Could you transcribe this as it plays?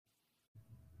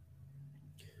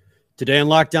Today on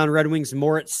Locked On Red Wings,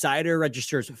 Moritz Seider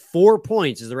registers 4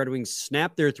 points as the Red Wings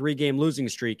snap their 3-game losing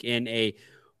streak in a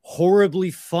horribly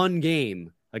fun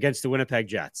game against the Winnipeg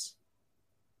Jets.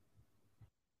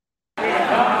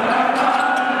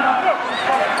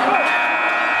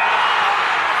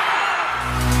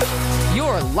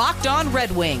 You're Locked On Red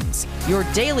Wings, your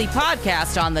daily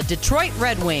podcast on the Detroit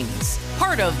Red Wings,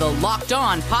 part of the Locked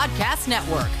On Podcast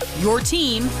Network, your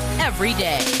team every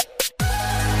day.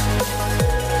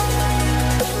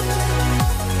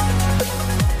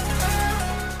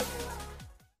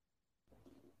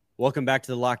 Welcome back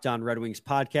to the Locked On Red Wings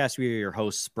podcast. We are your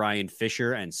hosts, Brian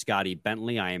Fisher and Scotty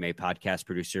Bentley. I am a podcast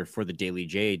producer for the Daily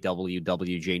J,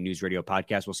 WWJ News Radio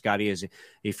podcast. Well, Scotty is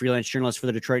a freelance journalist for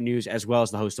the Detroit News, as well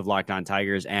as the host of Locked On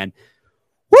Tigers. And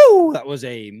woo, that was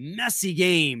a messy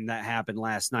game that happened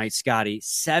last night, Scotty.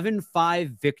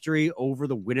 7-5 victory over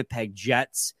the Winnipeg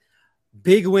Jets.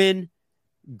 Big win,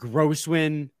 gross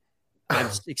win. I'm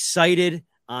excited.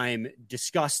 I'm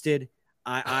disgusted.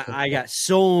 I got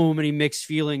so many mixed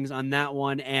feelings on that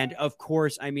one. And of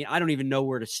course, I mean, I don't even know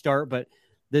where to start, but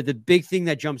the big thing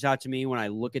that jumps out to me when I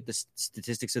look at the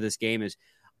statistics of this game is,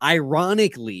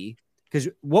 ironically, because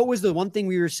what was the one thing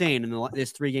we were saying in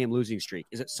this 3-game losing streak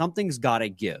is that something's got to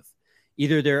give.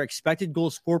 Either their expected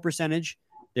goals for percentage,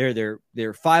 their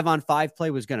 5-on-5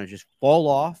 play was going to just fall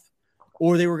off,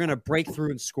 or they were going to break through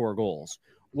and score goals.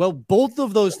 Well, both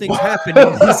of those things happened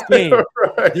in this game.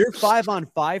 Right. Their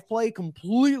 5-on-5 play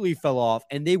completely fell off,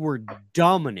 and they were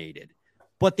dominated.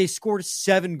 But they scored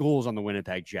 7 goals on the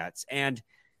Winnipeg Jets. And,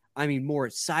 I mean,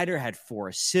 Moritz Seider had 4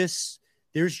 assists.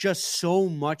 There's just so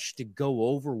much to go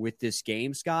over with this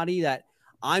game, Scotty, that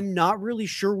I'm not really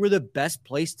sure where the best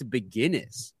place to begin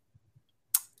is.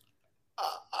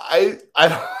 I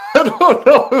don't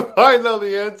know if I know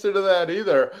the answer to that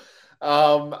either.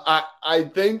 I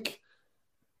think...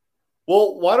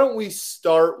 Well, why don't we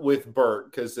start with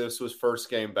Bert, because this was first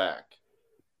game back.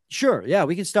 Sure. Yeah,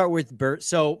 we can start with Bert.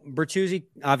 So Bertuzzi,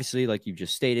 obviously, like you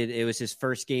just stated, it was his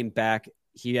first game back.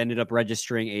 He ended up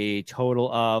registering a total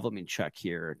of, let me check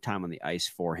here, time on the ice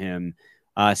for him.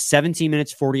 17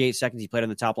 minutes, 48 seconds. He played on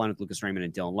the top line with Lucas Raymond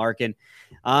and Dylan Larkin.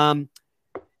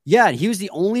 Yeah, he was the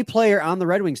only player on the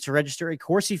Red Wings to register a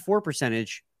Corsi for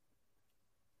percentage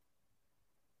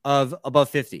of above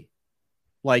 50.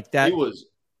 Like that.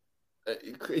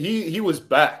 He was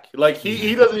back. Like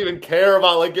he doesn't even care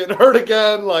about like getting hurt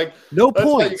again. Like no that's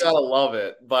points. Why you gotta love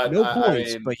it. But no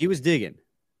points. But he was digging.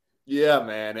 Yeah,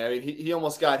 man. I mean, he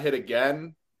almost got hit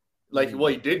again. Like,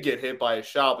 well, he did get hit by a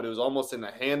shot, but it was almost in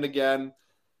the hand again.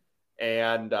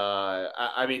 And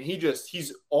I mean,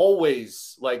 he's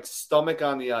always like stomach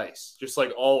on the ice, just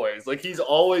like always. Like he's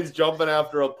always jumping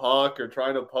after a puck or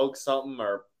trying to poke something.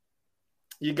 Or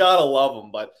you gotta love him,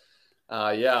 but.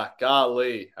 Yeah,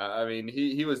 golly. I mean,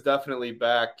 he was definitely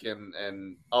back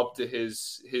and up to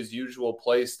his usual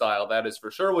play style, that is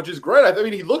for sure, which is great. I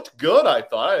mean, he looked good, I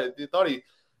thought. I thought he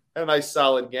had a nice,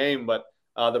 solid game, but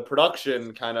the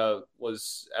production kind of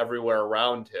was everywhere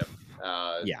around him.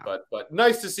 Yeah. But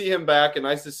nice to see him back and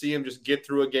nice to see him just get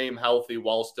through a game healthy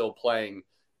while still playing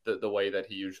the way that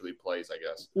he usually plays, I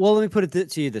guess. Well, let me put it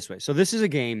to you this way. So this is a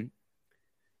game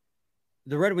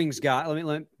the Red Wings got,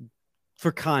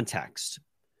 for context,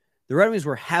 the Red Wings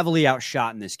were heavily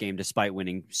outshot in this game despite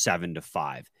winning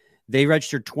 7-5. They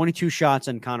registered 22 shots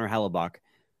on Connor Hellebuyck,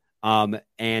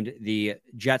 and the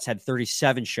Jets had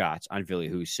 37 shots on Ville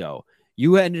Husso.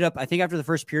 You ended up, I think after the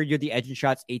first period, you had the edge in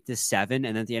shots 8-7, and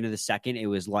then at the end of the second, it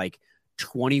was like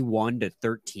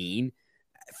 21-13.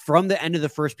 From the end of the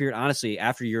first period, honestly,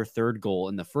 after your third goal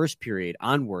in the first period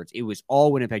onwards, it was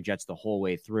all Winnipeg Jets the whole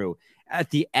way through.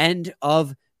 At the end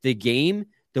of the game,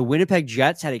 the Winnipeg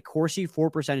Jets had a Corsi for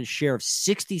percentage share of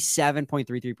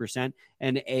 67.33%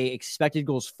 and a expected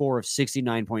goals for of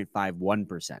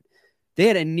 69.51%. They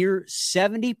had a near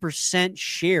 70%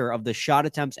 share of the shot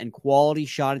attempts and quality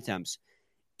shot attempts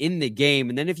in the game.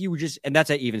 And then if you just, and that's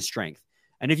at even strength.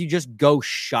 And if you just go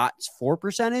shots for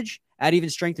percentage at even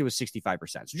strength, it was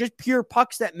 65%. So just pure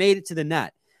pucks that made it to the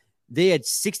net. They had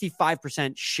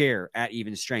 65% share at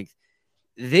even strength.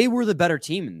 They were the better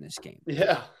team in this game.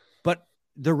 Yeah. But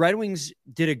the Red Wings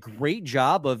did a great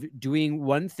job of doing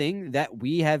one thing that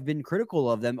we have been critical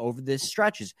of them over this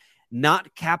stretch, is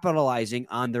not capitalizing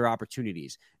on their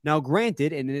opportunities. Now,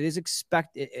 granted, and it is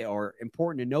expected or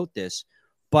important to note this,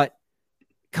 but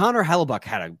Connor Hellebuyck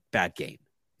had a bad game.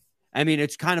 I mean,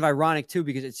 it's kind of ironic too,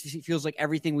 because it feels like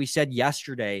everything we said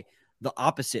yesterday, the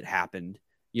opposite happened,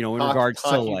 in regards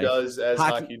to like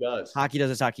hockey does. Hockey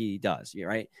does as hockey does. Yeah,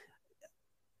 right.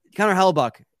 Connor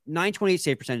Hellebuyck, .928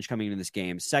 save percentage coming into this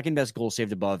game, second best goal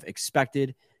saved above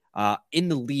expected. in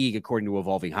the league, according to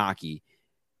Evolving Hockey,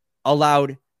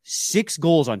 allowed 6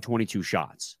 goals on 22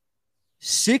 shots.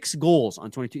 6 goals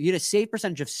on 22. He had a save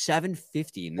percentage of .750 in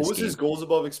this game. What was his goals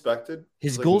above expected?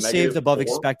 His goals saved above 4?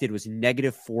 expected was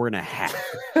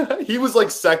 -4.5. He was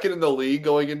like second in the league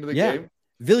going into the game.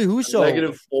 Ville Husso,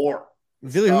 -4.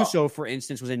 Ville Husso, for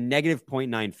instance, was a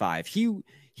 -0.95. He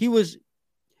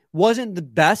wasn't the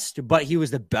best, but he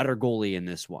was the better goalie in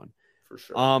this one. For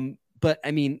sure. But I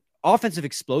mean, offensive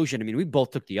explosion. I mean, we both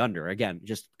took the under. Again,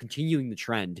 just continuing the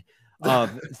trend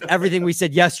of everything we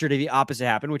said yesterday, the opposite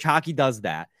happened, which hockey does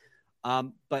that.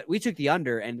 But we took the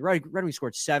under, and Red Wings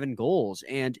scored 7 goals,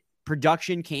 and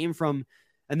production came from,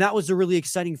 and that was the really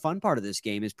exciting, fun part of this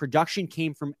game, is production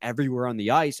came from everywhere on the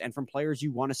ice and from players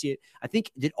you want to see it. I think,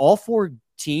 did all 4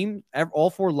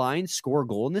 lines score a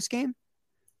goal in this game?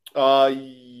 Yeah.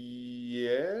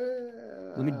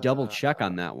 Let me double check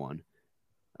on that one.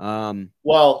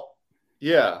 Well,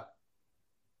 yeah.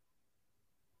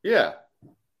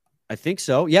 I think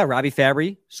so. Yeah, Robbie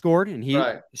Fabry scored,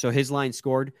 and so his line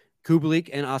scored. Kubalik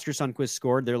and Oscar Sundqvist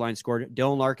scored. Their line scored.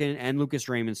 Dylan Larkin and Lucas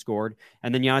Raymond scored,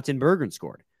 and then Jonathan Berggren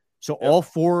scored. So all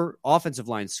 4 offensive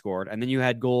lines scored, and then you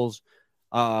had goals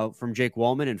from Jake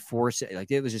Wallman and 4. Like,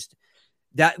 it was just,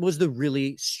 that was the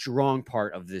really strong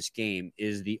part of this game,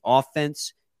 is the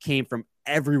offense came from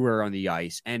everywhere on the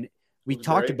ice, and we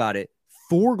talked about it.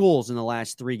 4 goals in the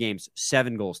last 3 games,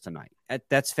 7 goals tonight.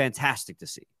 That's fantastic to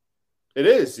see. It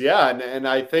is, yeah. And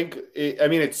I think,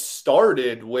 it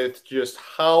started with just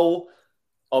how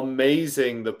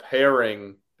amazing the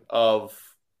pairing of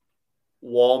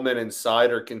Wallman and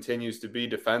Seider continues to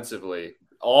be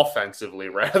offensively,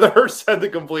 rather. Said the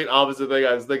complete opposite thing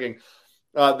I was thinking.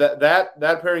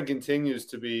 That pairing continues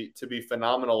to be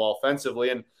phenomenal offensively.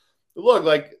 And look,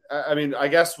 I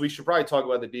guess we should probably talk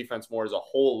about the defense more as a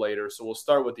whole later. So we'll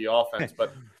start with the offense.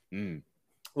 But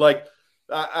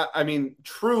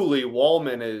truly,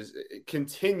 Wallman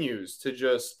continues to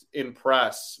just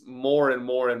impress more and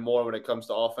more and more when it comes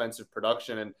to offensive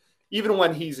production. And even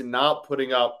when he's not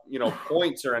putting up,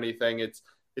 points or anything, it's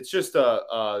just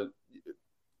a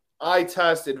eye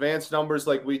test, advanced numbers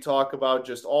like we talk about,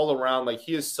 just all around. Like,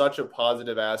 he is such a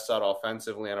positive asset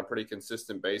offensively on a pretty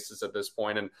consistent basis at this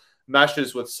point, and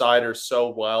meshes with Seider so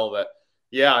well that,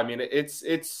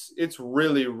 it's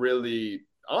really, really,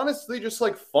 honestly, just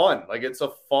like fun. Like, it's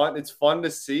fun to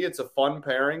see. It's a fun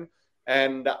pairing.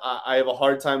 And I have a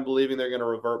hard time believing they're going to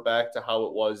revert back to how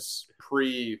it was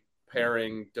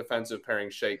pre-pairing, defensive pairing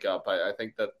shakeup. I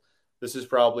think that this is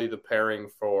probably the pairing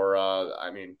for,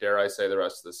 dare I say, the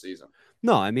rest of the season.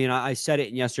 No, I said it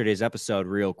in yesterday's episode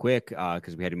real quick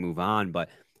because we had to move on. But,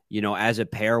 as a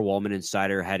pair, Wallman and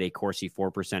Seider had a Corsi for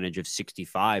percentage of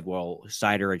 65, while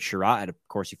Seider and Chiarot had a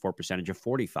Corsi for percentage of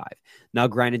 45. Now,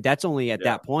 granted, that's only at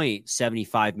that point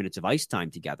 75 minutes of ice time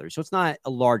together. So it's not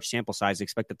a large sample size. I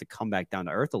expect it to come back down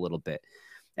to earth a little bit.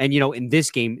 And, in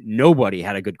this game, nobody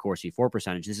had a good Corsi for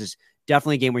percentage. This is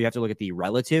definitely a game where you have to look at the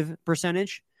relative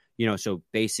percentage. So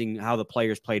basing how the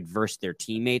players played versus their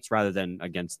teammates rather than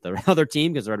against the other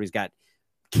team, because the Red Wings got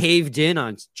caved in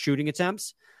on shooting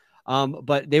attempts.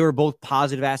 But they were both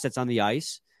positive assets on the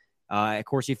ice. At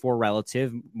Corsi for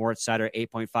relative, Moritz Seider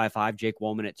 8.55, Jake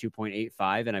Wallman at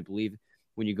 2.85. And I believe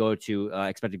when you go to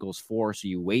expected goals for, so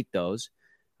you weight those,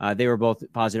 they were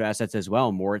both positive assets as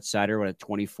well. Moritz Seider at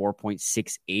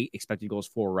 24.68 expected goals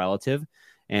for relative,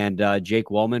 and Jake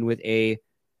Wallman with a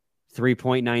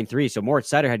 3.93. So Moritz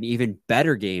Seider had an even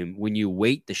better game when you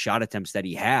weight the shot attempts that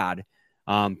he had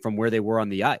from where they were on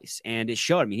the ice. And it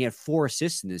showed. He had 4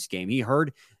 assists in this game. He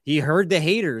heard the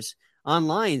haters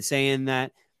online saying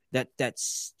that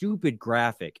stupid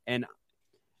graphic. And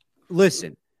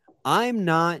listen, I'm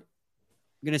not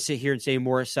going to sit here and say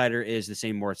Moritz Seider is the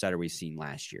same Moritz Seider we've seen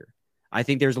last year. I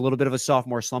think there's a little bit of a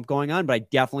sophomore slump going on, but I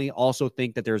definitely also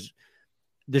think that there's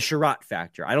the Chiarot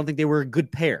factor. I don't think they were a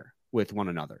good pair with one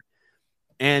another.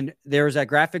 And there's that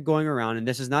graphic going around, and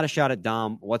this is not a shot at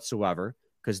Dom whatsoever,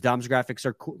 because Dom's graphics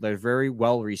are cool. They're very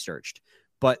well researched.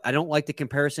 But I don't like the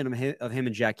comparison of him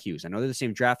and Jack Hughes. I know they're the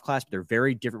same draft class, but they're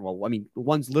very different. Well,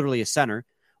 one's literally a center,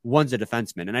 one's a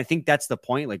defenseman. And I think that's the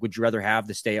point. Like, would you rather have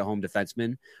the stay-at-home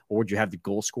defenseman, or would you have the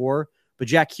goal scorer? But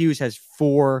Jack Hughes has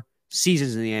 4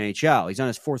 seasons in the NHL. He's on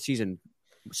his 4th season.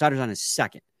 Seider's on his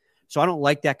 2nd. So I don't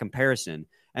like that comparison.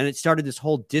 And it started this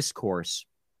whole discourse.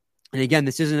 And again,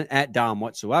 this isn't at Dom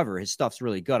whatsoever. His stuff's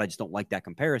really good. I just don't like that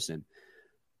comparison.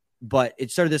 But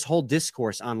it started this whole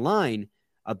discourse online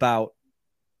about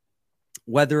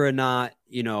whether or not,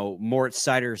 Moritz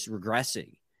Seider's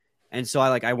regressing. And so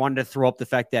I wanted to throw up the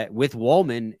fact that with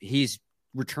Wallman, he's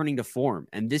returning to form.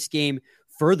 And this game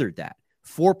furthered that.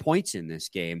 4 points in this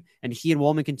game, and he and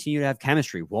Woolman continue to have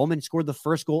chemistry. Woolman scored the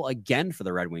first goal again for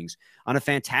the Red Wings on a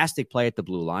fantastic play at the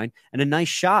blue line and a nice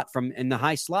shot from in the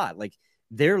high slot. Like,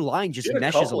 their line just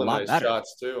meshes a lot better.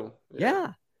 Shots too.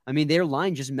 Yeah. I mean, their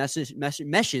line just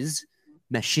meshes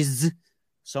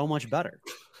so much better.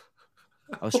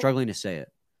 I was struggling to say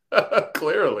it.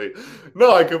 Clearly.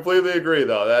 No, I completely agree,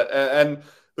 though. And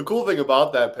the cool thing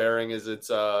about that pairing is it's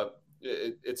a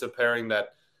pairing that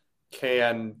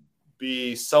can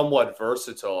be somewhat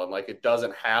versatile, and like it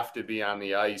doesn't have to be on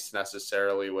the ice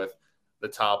necessarily with the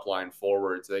top line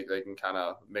forwards. They can kind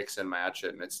of mix and match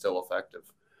it, and it's still effective.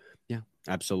 Yeah,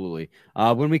 absolutely.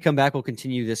 When we come back, we'll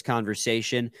continue this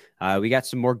conversation. We got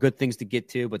some more good things to get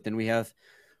to, but then we have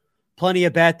plenty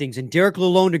of bad things. And Derek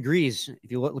Lalonde agrees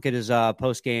if you look at his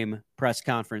post-game press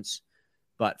conference.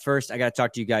 But first, I got to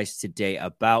talk to you guys today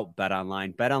about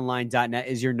BetOnline. BetOnline.net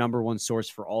is your number one source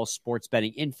for all sports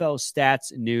betting info,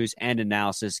 stats, news, and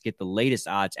analysis. Get the latest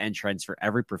odds and trends for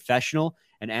every professional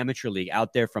and amateur league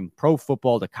out there, from pro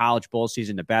football to college bowl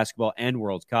season to basketball and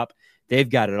World Cup. They've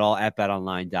got it all at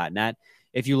BetOnline.net.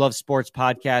 If you love sports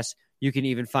podcasts, you can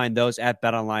even find those at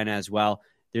BetOnline as well.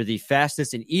 They're the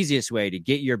fastest and easiest way to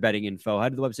get your betting info.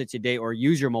 Head to the website today or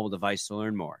use your mobile device to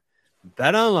learn more.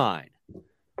 BetOnline,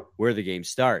 where the game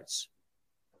starts.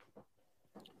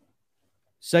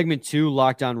 Segment 2,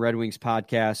 Locked On Red Wings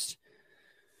podcast.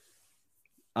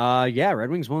 Red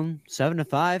Wings won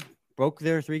 7-5, broke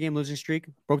their 3-game losing streak,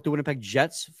 broke the Winnipeg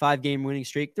Jets 5-game winning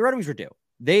streak. The Red Wings were due.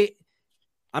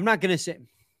 I'm not going to say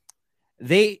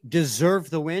they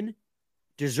deserved the win,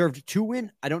 deserved to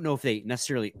win. I don't know if they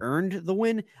necessarily earned the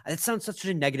win. It sounds such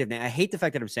a negative name. I hate the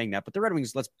fact that I'm saying that, but the Red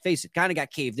Wings, let's face it, kind of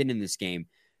got caved in this game.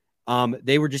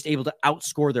 They were just able to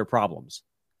outscore their problems,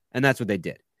 and that's what they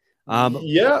did. But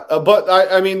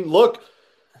I mean, look,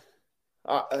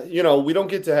 we don't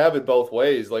get to have it both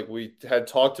ways. Like, we had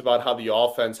talked about how the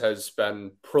offense has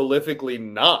been prolifically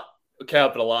not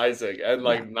capitalizing and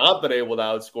not been able to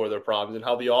outscore their problems, and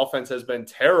how the offense has been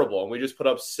terrible. And we just put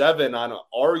up 7 on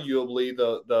arguably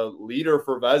the leader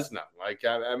for Vezina. Like,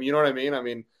 I mean, you know what I mean? I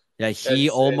mean, yeah,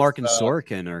 Ullmark and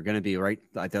Sorokin are going to be right.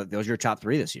 I thought those are your top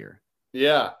 3 this year.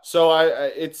 Yeah. So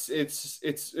it's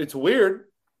weird.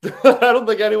 I don't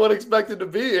think anyone expected to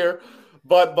be here,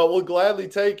 but we'll gladly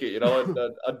take it.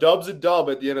 A dub's a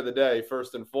dub at the end of the day,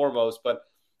 first and foremost. But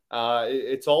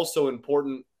it's also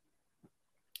important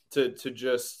to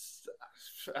just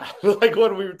like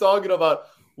when we were talking about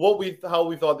how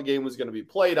we thought the game was going to be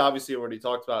played. Obviously, we already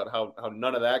talked about how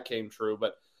none of that came true.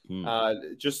 But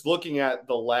just looking at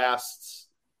the last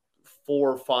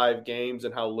 4 or 5 games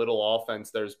and how little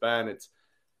offense there's been,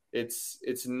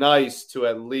 it's nice to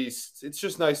at least, it's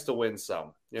just nice to win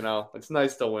some. It's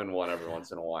nice to win one every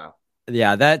once in a while.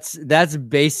 Yeah, that's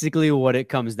basically what it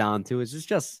comes down to. It's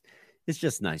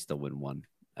just nice to win one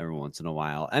every once in a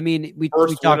while. I mean, we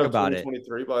talk about it.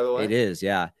 2023, by the way. It is,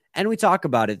 yeah. And we talk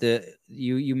about it.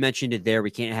 You mentioned it there.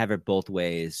 We can't have it both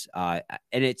ways. And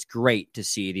it's great to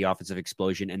see the offensive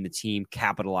explosion and the team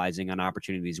capitalizing on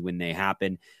opportunities when they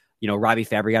happen. Robbie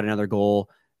Fabry got another goal.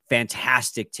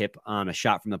 Fantastic tip on a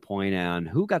shot from the point. And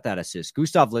who got that assist?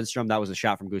 Gustav Lindstrom. That was a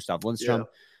shot from Gustav Lindstrom.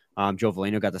 Yeah. Joe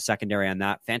Veleno got the secondary on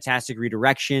that. Fantastic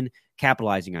redirection,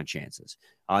 capitalizing on chances.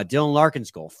 Dylan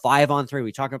Larkin's goal, 5-on-3.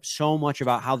 We talk so much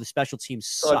about how the special team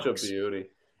sucks. Such a beauty.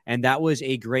 And that was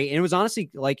a great, and it was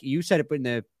honestly, like you said it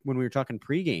when we were talking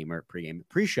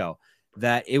pre-show,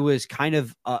 that it was kind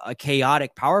of a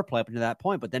chaotic power play up to that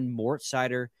point. But then Mort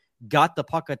Seider got the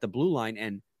puck at the blue line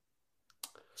and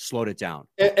slowed it down.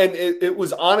 And it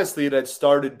was honestly, it had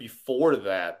started before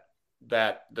that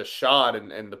the shot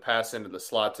and the pass into the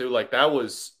slot too. Like, that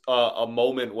was a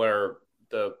moment where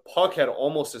the puck had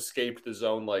almost escaped the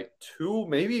zone like 2,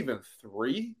 maybe even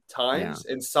 3 times.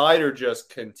 Yeah. And Seider just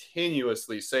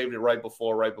continuously saved it right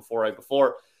before.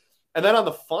 And then on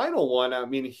the final one, I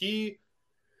mean,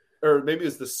 or maybe it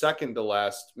was the second to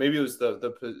last, maybe it was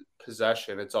the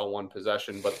possession. It's all one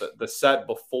possession, but the set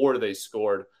before they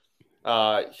scored,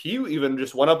 he even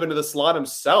just went up into the slot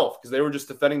himself because they were just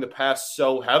defending the pass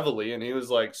so heavily. And he was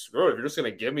like, screw it. If you're just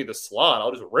going to give me the slot,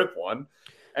 I'll just rip one.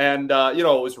 And, it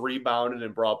was rebounded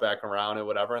and brought back around and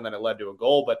whatever. And then it led to a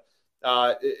goal. But,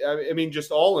 I mean,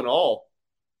 just all in all,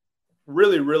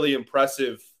 really, really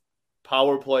impressive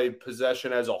power play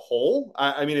possession as a whole.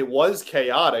 I mean, it was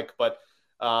chaotic, but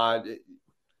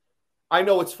I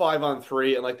know it's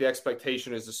 5-on-3 and like the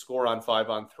expectation is to score on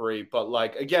 5-on-3. But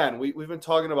like, again, we've been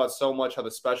talking about so much how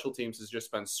the special teams has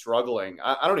just been struggling.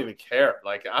 I don't even care.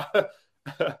 Like,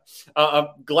 I'm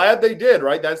glad they did,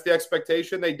 right? That's the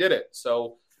expectation. They did it.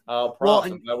 So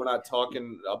props. And we're not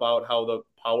talking about how the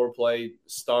power play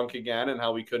stunk again and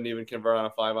how we couldn't even convert on a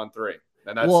 5-on-3.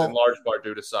 And that's in large part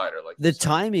due to Sider. Like the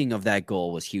timing of that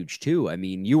goal was huge too. I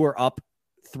mean, you were up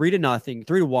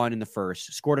 3-1 in the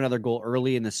first, scored another goal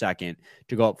early in the second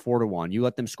to go up 4-1. You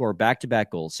let them score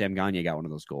back-to-back goals. Sam Gagner got one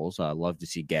of those goals. Love to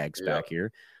see Gags back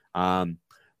here.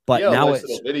 But now it's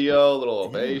little video, little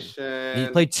ovation. He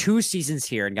played 2 seasons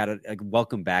here and got a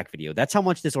welcome back video. That's how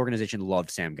much this organization loved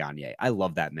Sam Gagner. I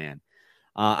love that man.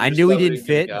 I knew he didn't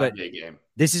fit, but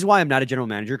this is why I'm not a general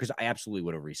manager, because I absolutely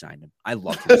would have re-signed him. I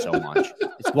loved him so much.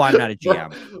 It's why I'm not a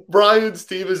GM. Brian's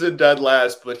team is in dead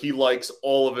last, but he likes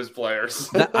all of his players.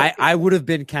 I would have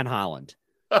been Ken Holland.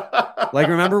 Like,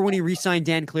 remember when he re-signed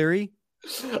Dan Cleary?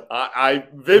 I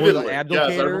vividly, yes,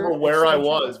 I remember where I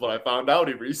was when I found out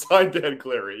he re-signed Dan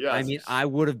Cleary. Yes. I mean, I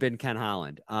would have been Ken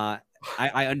Holland. I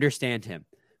understand him,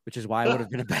 which is why I would have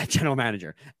been a bad general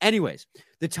manager. Anyways,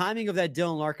 the timing of that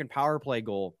Dylan Larkin power play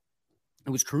goal, it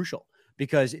was crucial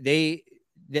because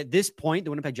at this point,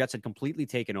 the Winnipeg Jets had completely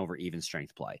taken over even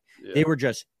strength play. Yeah. They were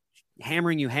just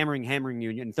hammering you.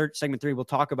 In segment 3, we'll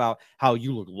talk about how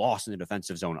you look lost in the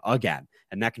defensive zone again,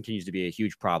 and that continues to be a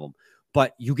huge problem.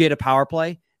 But you get a power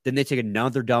play, then they take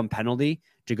another dumb penalty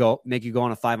to make you go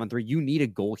on a 5-on-3. You need a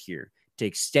goal here to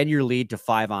extend your lead to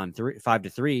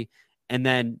 5-3, and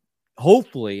then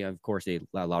hopefully, of course, they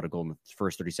allowed a goal in the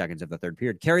first 30 seconds of the third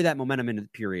period. Carry that momentum into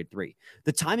period 3.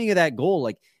 The timing of that goal,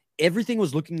 like everything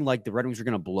was looking like the Red Wings were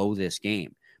going to blow this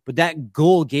game, but that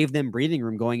goal gave them breathing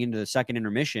room going into the second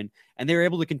intermission, and they were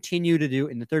able to continue to do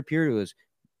in the third period. It was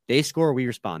they score, we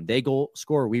respond. They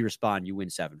score, we respond. You win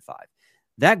 7-5.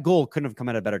 That goal couldn't have come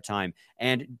at a better time.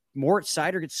 And Moritz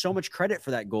Seider gets so much credit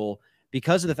for that goal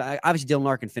because of the fact, obviously Dylan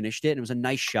Larkin finished it and it was a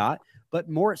nice shot, but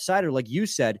Moritz Seider, like you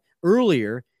said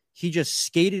earlier, he just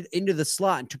skated into the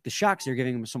slot and took the shot because they're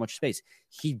giving him so much space.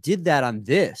 He did that on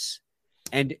this,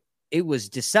 and it was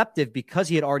deceptive because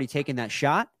he had already taken that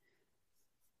shot.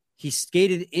 He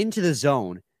skated into the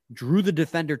zone, drew the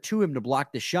defender to him to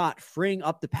block the shot, freeing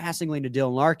up the passing lane to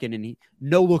Dylan Larkin, and he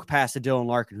no look pass to Dylan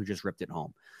Larkin, who just ripped it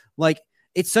home. Like,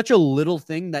 it's such a little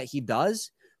thing that he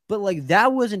does, but like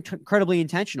that was incredibly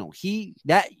intentional.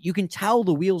 You can tell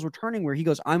the wheels were turning where he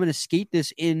goes, I'm going to skate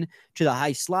this in to the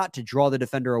high slot to draw the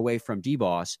defender away from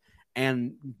DeBoss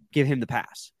and give him the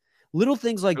pass. Little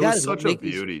things like that is such a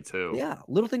beauty too. Yeah,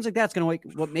 little things like that's going to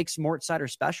what makes Moritz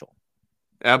Seider special.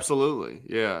 Absolutely,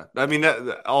 yeah. I mean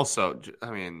that also.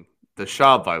 I mean the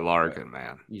shot by Larkin,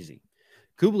 man, easy.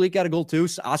 Kubalik got a goal too.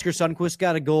 Oscar Sundqvist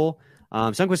got a goal.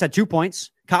 Sundqvist had 2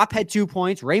 points. Kopp had 2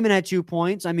 points. Raymond had 2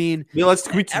 points. I mean, yeah,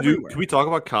 can we talk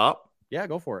about Kopp? Yeah,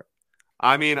 go for it.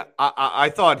 I mean, I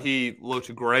thought he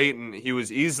looked great, and he was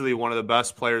easily one of the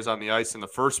best players on the ice in the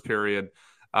first period.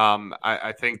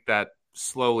 I think that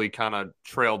slowly kind of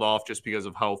trailed off just because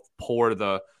of how poor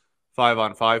the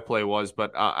 5-on-5 play was.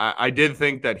 But I did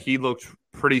think that he looked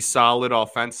pretty solid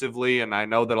offensively, and I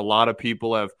know that a lot of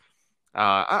people have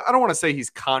I don't want to say he's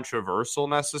controversial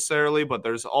necessarily, but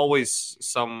there's always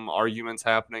some arguments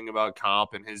happening about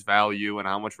Kopp and his value and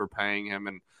how much we're paying him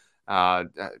and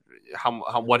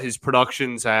how what his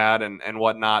production's at and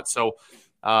whatnot. So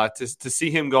to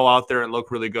see him go out there and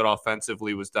look really good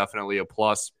offensively was definitely a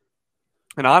plus.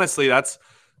 And honestly, that's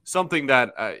something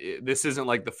that this isn't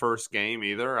like the first game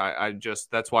either.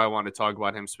 That's why I wanted to talk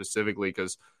about him specifically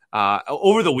because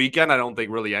over the weekend, I don't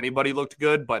think really anybody looked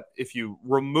good, but if you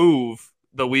remove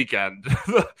the weekend,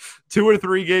 2 or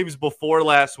 3 games before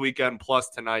last weekend plus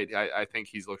tonight, I think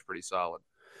he's looked pretty solid.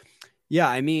 Yeah,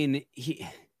 I mean, he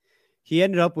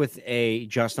ended up with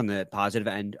just on the positive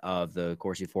end of the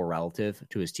Corsi 4 relative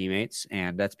to his teammates,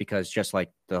 and that's because just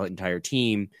like the entire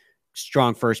team,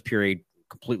 strong first period,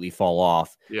 completely fall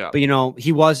off. Yeah. But,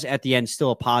 he was at the end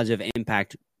still a positive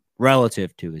impact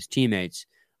relative to his teammates.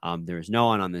 There was no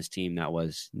one on this team that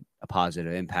was a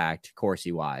positive impact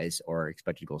Corsi-wise or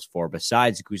expected goals for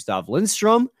besides Gustav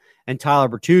Lindstrom and Tyler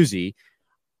Bertuzzi.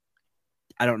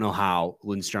 I don't know how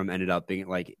Lindstrom ended up being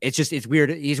like, it's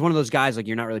weird. He's one of those guys like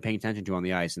you're not really paying attention to on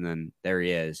the ice. And then there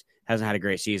he is. Hasn't had a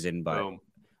great season, but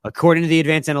according to the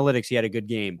advanced analytics, he had a good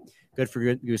game. Good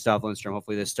for Gustav Lindstrom.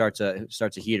 Hopefully this starts a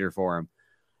heater for him.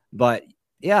 But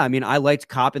yeah, I mean, I liked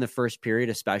Kopp in the first period,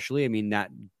 especially. I mean,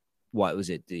 what was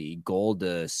it? The goal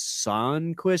to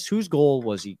Sundqvist? Whose goal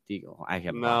was he? I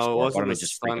have no. It wasn't the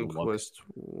Sundqvist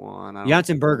one.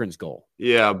 Janssen Berggren's goal.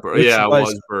 Yeah, it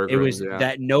was Berggren. It was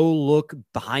that no look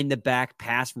behind the back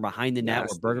pass from behind the net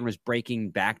where Berggren was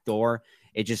breaking backdoor.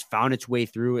 It just found its way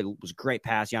through. It was a great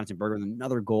pass. Janssen Berggren,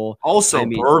 another goal. Also,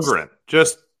 Berggren.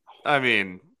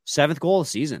 7th goal of the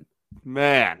season.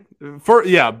 Man,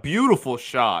 beautiful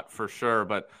shot for sure,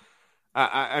 but.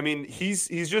 I mean, he's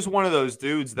just one of those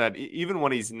dudes that even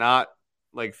when he's not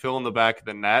like filling the back of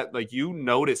the net, like you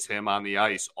notice him on the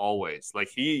ice always. Like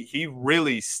he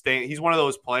really he's one of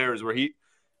those players where he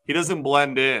doesn't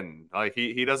blend in. Like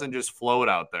he doesn't just float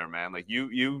out there, man. Like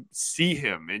you see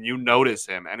him and you notice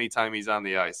him anytime he's on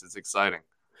the ice. It's exciting.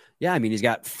 Yeah, I mean, he's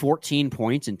got 14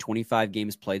 points in 25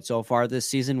 games played so far this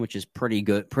season, which is pretty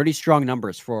good, pretty strong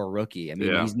numbers for a rookie. I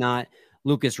mean, he's not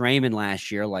Lucas Raymond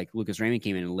last year. Like Lucas Raymond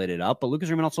came in and lit it up, but Lucas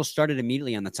Raymond also started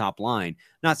immediately on the top line.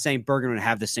 Not saying Berggren would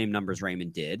have the same numbers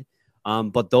Raymond did,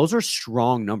 but those are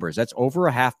strong numbers. That's over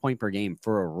a half point per game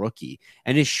for a rookie.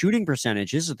 And his shooting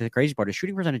percentage, this is the crazy part, his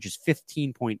shooting percentage is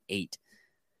 15.8.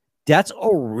 That's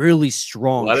a really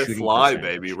strong Let it shooting fly,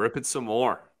 percentage. baby. Rip it some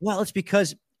more. Well, it's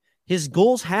because his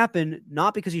goals happen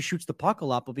not because he shoots the puck a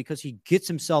lot, but because he gets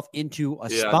himself into a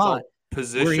spot.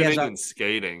 Positioning and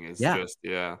skating is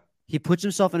He puts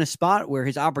himself in a spot where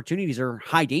his opportunities are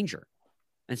high danger.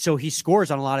 And so he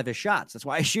scores on a lot of his shots. That's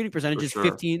why his shooting percentage is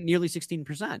 15, nearly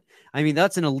 16%. I mean,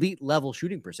 that's an elite level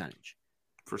shooting percentage.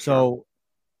 For sure. So,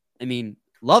 I mean,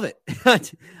 love it.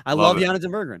 I love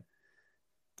Jonathan Berggren.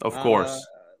 Of course.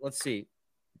 Let's see.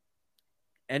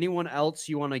 Anyone else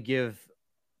you want to give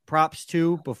props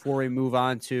to before we move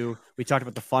on to, we talked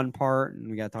about the fun part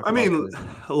and we got to talk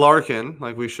about Larkin,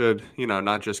 like we should,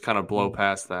 not just kind of blow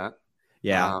past that.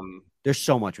 Yeah. There's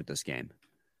so much with this game.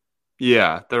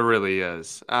 Yeah, there really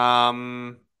is.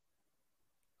 I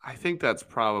think that's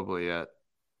probably it.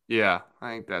 Yeah, I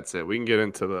think that's it. We can get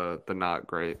into the not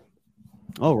great.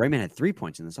 Oh, Raymond had 3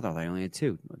 points in this. I thought they only had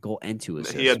 2. A goal and 2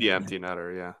 assists. He had the empty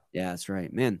netter, yeah. Yeah, that's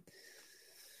right. Man.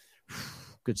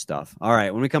 Good stuff. All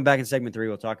right. When we come back in segment 3,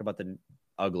 we'll talk about the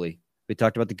ugly. We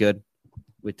talked about the good.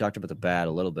 We talked about the bad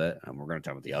a little bit. And we're going to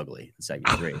talk about the ugly in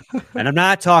segment 3. And I'm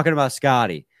not talking about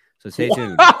Scotty. So stay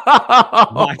tuned.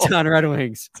 Locked On Red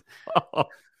Wings.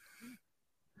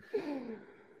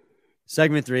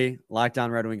 Segment 3, Locked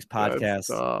On Red Wings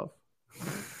podcast.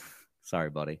 Sorry,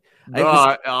 buddy.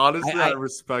 Honestly, I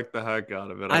respect the heck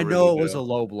out of it. I know it was a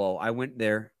low blow. I went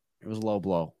there. It was a low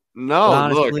blow. No,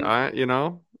 honestly, look, I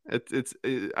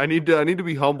need to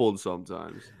be humbled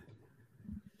sometimes.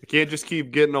 I can't just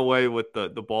keep getting away with the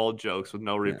ball jokes with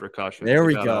no repercussions. There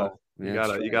we go. You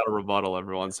gotta rebuttal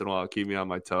every once in a while. Keep me on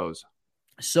my toes.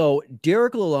 So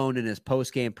Derek Lalonde in his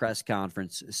post-game press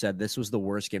conference said this was the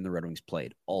worst game the Red Wings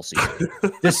played all season,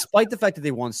 despite the fact that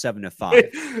they won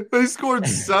 7-5. They scored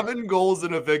 7 goals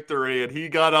in a victory, and he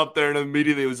got up there and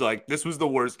immediately was like, "This was the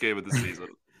worst game of the season."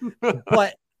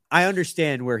 But I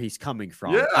understand where he's coming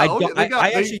from. Yeah,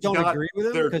 I actually don't agree with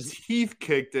him their because teeth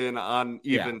kicked in on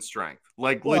even strength,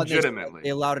 legitimately. They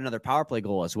allowed another power play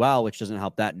goal as well, which doesn't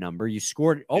help that number. You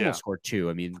scored 2.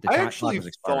 I mean, I actually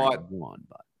thought 1,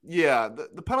 but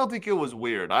the penalty kill was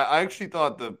weird. I actually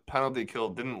thought the penalty kill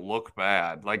didn't look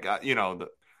bad. Like the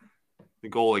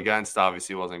goal against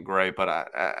obviously wasn't great, but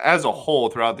as a whole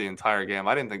throughout the entire game,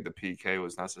 I didn't think the PK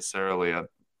was necessarily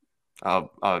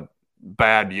a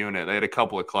bad unit. They had a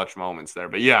couple of clutch moments there,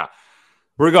 but yeah,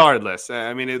 regardless,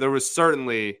 I mean, there was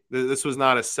certainly, this was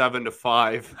not a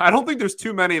 7-5. I don't think there's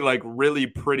too many like really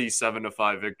pretty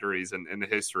 7-5 victories in the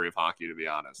history of hockey, to be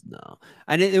honest. No.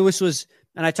 And it was,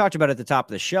 and I talked about it at the top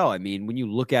of the show. I mean, when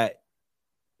you look at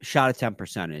shot attempt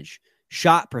percentage,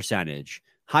 shot percentage,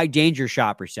 high danger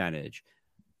shot percentage,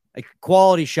 like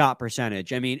quality shot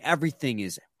percentage, I mean, everything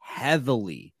is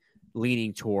heavily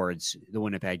leaning towards the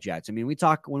Winnipeg Jets. I mean,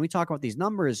 when we talk about these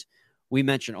numbers, we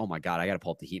mentioned, oh my God, I got to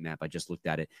pull up the heat map. I just looked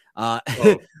at it. Oh,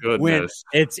 goodness.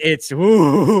 It's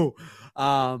woo.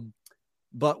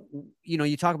 But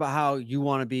you talk about how you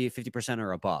want to be 50%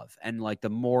 or above, and like the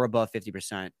more above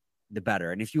 50%, the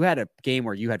better. And if you had a game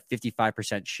where you had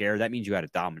 55% share, that means you had a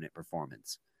dominant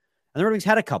performance. And the Red Wings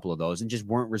had a couple of those and just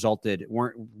weren't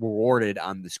rewarded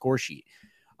on the score sheet.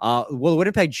 Well, the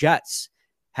Winnipeg Jets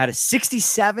had a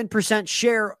 67%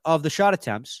 share of the shot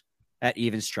attempts at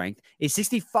even strength, a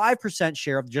 65%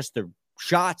 share of just the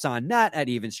shots on net at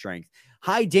even strength.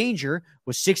 High danger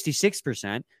was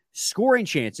 66%, scoring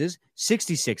chances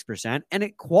 66%, and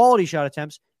at quality shot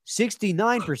attempts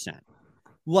 69%.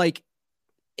 Like,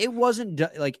 it wasn't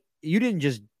like they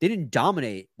didn't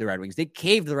dominate the Red Wings. They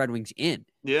caved the Red Wings in.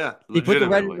 Yeah, they put the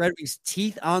Red Wings'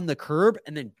 teeth on the curb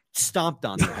and then stomped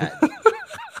on their head.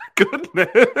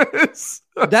 Goodness,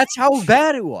 that's how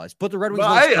bad it was. But the Red Wings,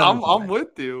 I'm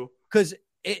with you, because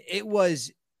it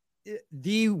was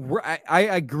I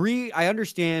agree. I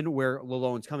understand where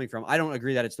Lalonde's coming from. I don't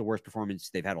agree that it's the worst performance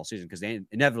they've had all season because they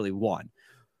inevitably won.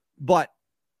 But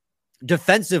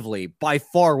defensively, by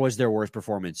far was their worst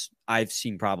performance I've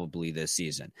seen probably this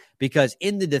season, because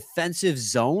in the defensive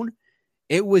zone,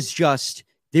 it was just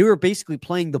They were basically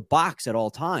playing the box at all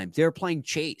times. They were playing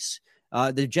chase.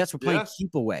 The Jets were playing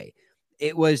keep away.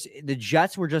 It was the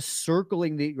Jets were just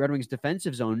circling the Red Wings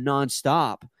defensive zone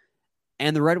nonstop,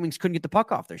 and the Red Wings couldn't get the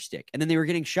puck off their stick. And then they were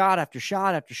getting shot after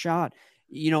shot after shot.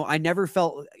 I never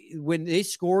felt when they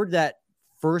scored that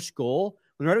first goal,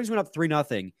 when the Red Wings went up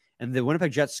 3-0, and the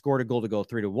Winnipeg Jets scored a goal to go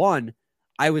 3-1,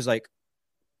 I was like,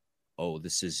 oh,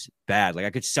 this is bad. Like I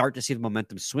could start to see the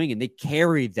momentum swing, and they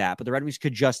carried that, but the Red Wings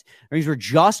were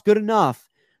just good enough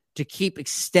to keep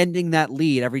extending that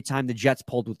lead every time the Jets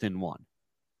pulled within one.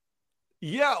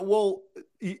 Yeah, well,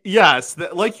 yes,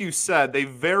 like you said, they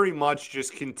very much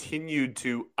just continued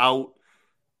to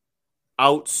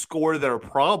outscore their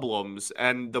problems,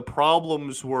 and the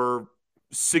problems were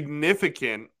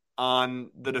significant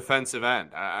on the defensive end.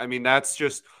 I mean, that's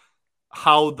just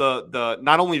how the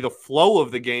not only the flow of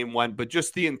the game went, but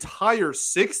just the entire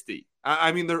 60.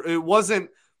 I mean, it wasn't.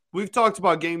 We've talked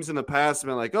about games in the past and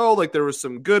been like, oh, like there was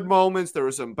some good moments, there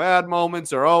were some bad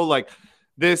moments, or oh, like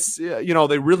this,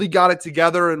 they really got it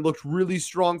together and looked really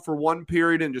strong for one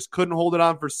period and just couldn't hold it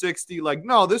on for 60. Like,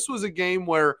 no, this was a game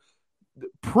where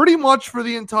pretty much for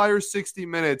the entire 60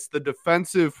 minutes, the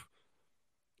defensive,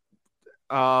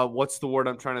 what's the word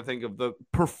I'm trying to think of? The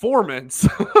performance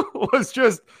was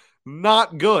just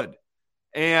not good.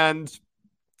 And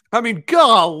I mean,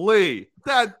 golly,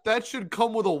 that should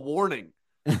come with a warning.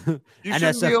 You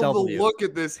shouldn't be able to look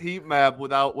at this heat map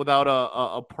without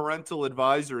a parental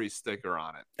advisory sticker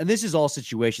on it. And this is all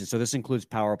situations. So this includes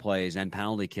power plays and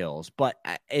penalty kills, but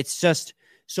it's just,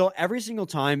 so every single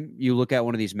time you look at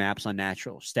one of these maps on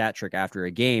Natural Stat Trick after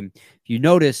a game, you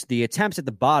notice the attempts at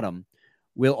the bottom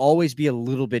will always be a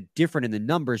little bit different in the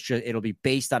numbers. It'll be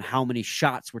based on how many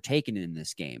shots were taken in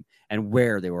this game and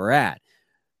where they were at.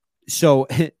 So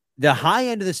the high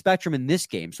end of the spectrum in this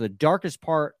game, so the darkest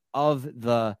part of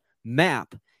the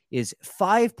map, is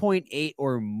 5.8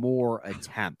 or more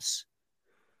attempts.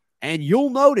 And you'll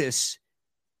notice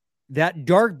that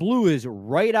dark blue is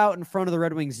right out in front of the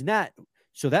Red Wings net.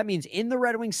 So that means in the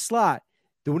Red Wings slot,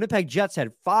 the Winnipeg Jets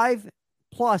had 5+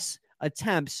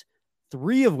 attempts,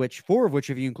 4 of which,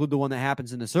 if you include the one that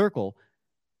happens in the circle,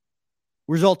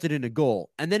 resulted in a goal.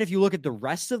 And then if you look at the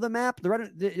rest of the map, the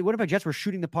Winnipeg Jets were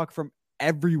shooting the puck from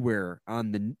everywhere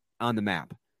on the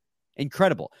map.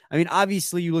 Incredible. I mean,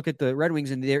 obviously you look at the Red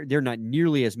Wings and they're not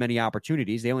nearly as many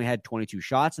opportunities. They only had 22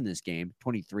 shots in this game.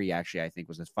 23 actually, I think,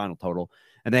 was the final total.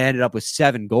 And they ended up with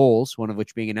 7 goals, one of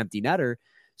which being an empty netter.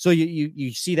 So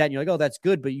you see that and you're like, oh, that's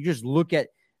good. But you just look at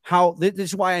how this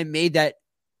is why I made that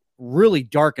really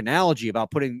dark analogy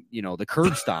about putting, the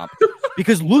curb stop,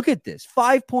 because look at this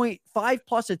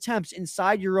 5.5+ attempts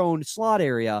inside your own slot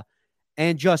area,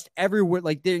 and just everywhere,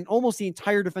 like almost the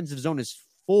entire defensive zone is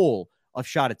full of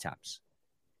shot attempts.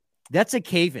 That's a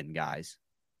cave-in, guys.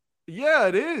 Yeah,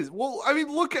 it is. Well, I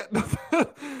mean, look at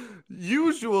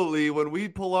usually when we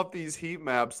pull up these heat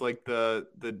maps, like the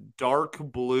dark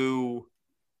blue,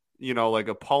 like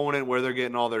opponent where they're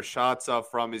getting all their shots up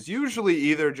from is usually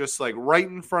either just like right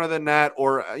in front of the net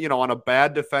or, on a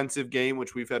bad defensive game,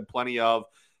 which we've had plenty of.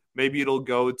 Maybe it'll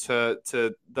go to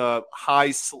the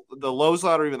low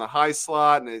slot or even the high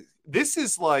slot. And this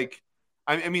is like,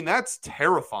 I mean, that's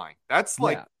terrifying. That's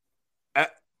like,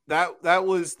 that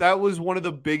was one of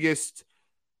the biggest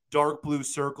dark blue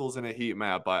circles in a heat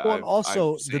map.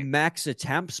 The max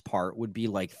attempts part would be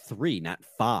like 3, not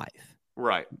 5.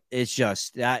 Right. It's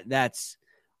just that's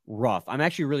rough. I'm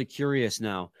actually really curious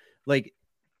now. Like,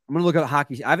 I'm going to look at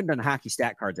hockey. I haven't done hockey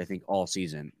stat cards, I think, all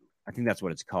season. I think that's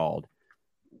what it's called.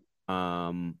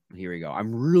 Here we go.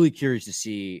 I'm really curious to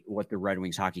see what the Red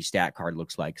Wings hockey stat card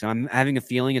looks like. So I'm having a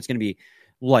feeling it's going to be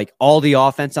like all the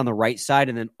offense on the right side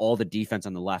and then all the defense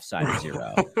on the left side of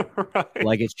 0. Right.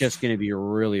 Like, it's just going to be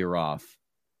really rough.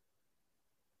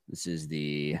 This is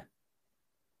the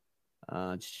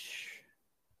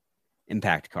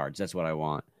impact cards. That's what I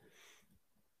want.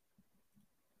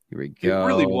 Here we go. It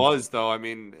really was, though. I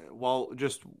mean, while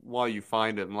you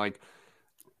find it, like,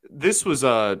 this was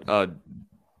a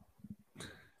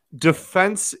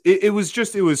defense. It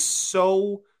was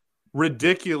so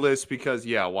ridiculous because,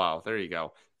 there you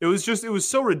go. It was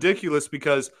so ridiculous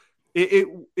because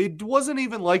it wasn't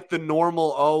even like the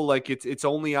normal, like it's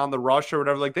only on the rush or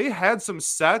whatever. Like, they had some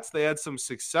sets, they had some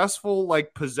successful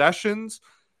like possessions.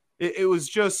 It was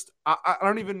just, I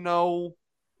don't even know,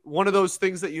 one of those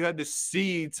things that you had to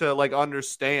see to like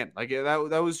understand. Like,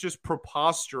 that was just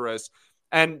preposterous.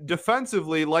 And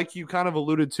defensively, like you kind of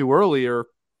alluded to earlier,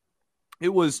 it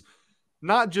was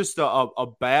not just a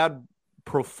bad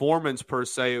performance per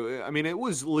se. I mean, it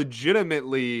was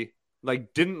legitimately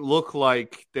like, didn't look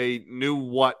like they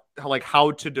knew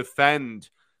how to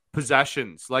defend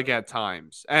possessions, like at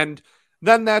times. And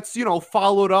then that's,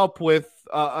 followed up with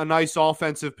a nice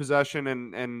offensive possession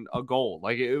and a goal.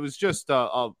 Like it was just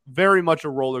a very much a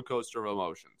roller coaster of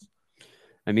emotions.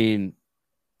 I mean,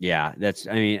 yeah,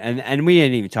 and we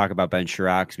didn't even talk about Ben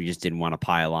Chirac because we just didn't want to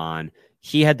pile on.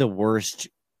 He had the worst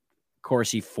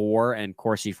Corsi 4 and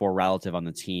Corsi 4 relative on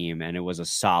the team, and it was a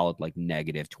solid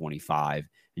negative 25.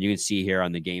 And you can see here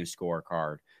on the game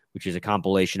scorecard, which is a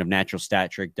compilation of natural stat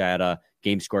trick data,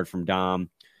 game scored from Dom,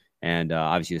 and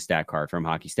obviously the stat card from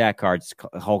Hockey Stat Cards,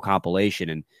 a whole compilation.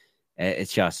 And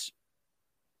it's just,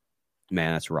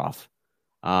 man, that's rough.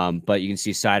 But you can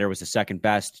see Seider was the second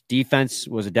best. Defense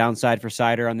was a downside for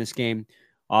Seider on this game.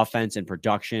 Offense and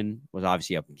production was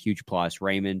obviously a huge plus.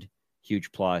 Raymond,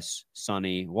 huge plus.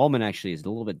 Sonny. Wallman actually is a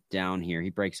little bit down here.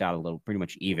 He breaks out a little, pretty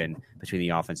much even between the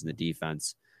offense and the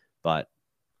defense. But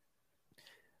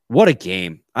what a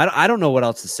game. I don't know what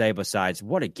else to say besides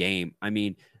what a game. I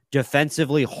mean,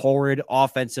 defensively horrid,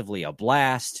 offensively a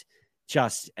blast.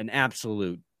 Just an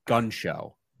absolute gun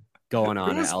show going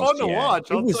on. It was at fun LGA. to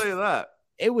watch. I'll tell you that.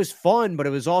 It was fun, but it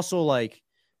was also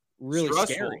really stressful.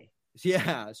 scary.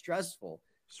 Yeah, stressful.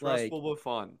 Stressful but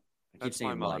fun. That's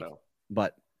my motto.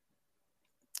 But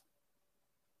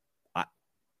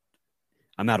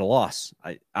I'm at a loss.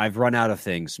 I've run out of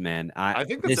things, man. I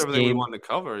think that's everything we wanted to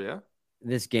cover. Yeah.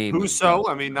 This game. Husso,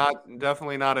 I mean,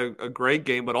 definitely not a great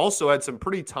game, but also had some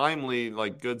pretty timely,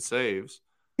 good saves.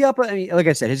 Yeah, but I mean, like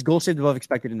I said, his goal saved above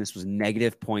expected in this was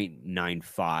negative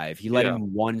 0.95. He let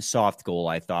in one soft goal,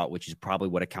 I thought, which is probably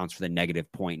what accounts for the negative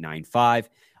 0.95.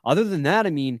 Other than that, I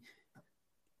mean,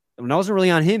 when I wasn't really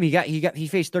on him, he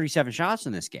faced 37 shots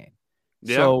in this game.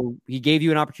 Yeah. So he gave you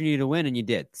an opportunity to win, and you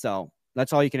did. So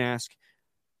that's all you can ask.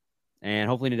 And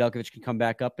hopefully Nedeljkovic can come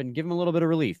back up and give him a little bit of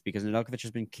relief because Nedeljkovic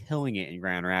has been killing it in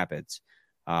Grand Rapids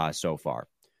so far.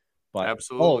 But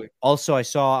absolutely. Also, I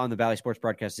saw on the Valley Sports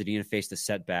broadcast Zadina faced a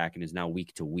setback and is now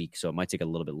week to week, so it might take a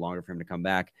little bit longer for him to come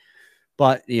back.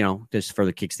 But this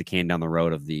further kicks the can down the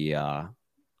road of the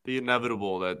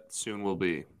inevitable that soon will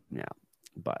be. Yeah,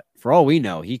 but for all we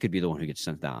know, he could be the one who gets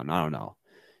sent down. I don't know.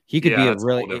 He could be a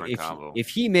really if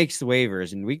he makes the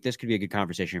waivers, and this could be a good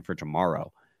conversation for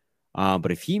tomorrow.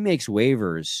 But if he makes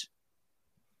waivers,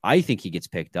 I think he gets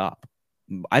picked up.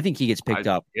 I think he gets picked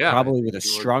up probably with a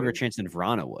stronger chance than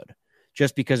Vrana would,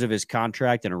 just because of his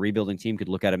contract, and a rebuilding team could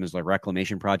look at him as a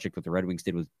reclamation project, what the Red Wings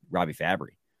did with Robbie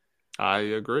Fabry. I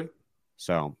agree.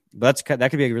 So that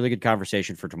could be a really good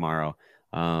conversation for tomorrow.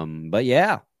 But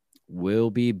yeah,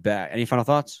 we'll be back. Any final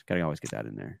thoughts? Gotta always get that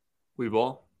in there. We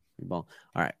ball. All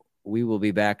right. We will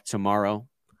be back tomorrow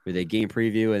with a game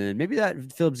preview, and then maybe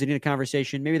that Philip Zadina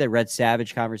conversation, maybe that Red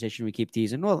Savage conversation we keep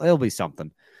teasing. Well, it'll be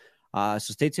something. So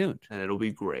stay tuned. And it'll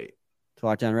be great. To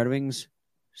Locked On Red Wings,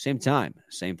 same time,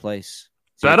 same place.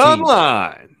 Bet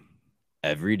online.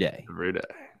 Every day. Every day.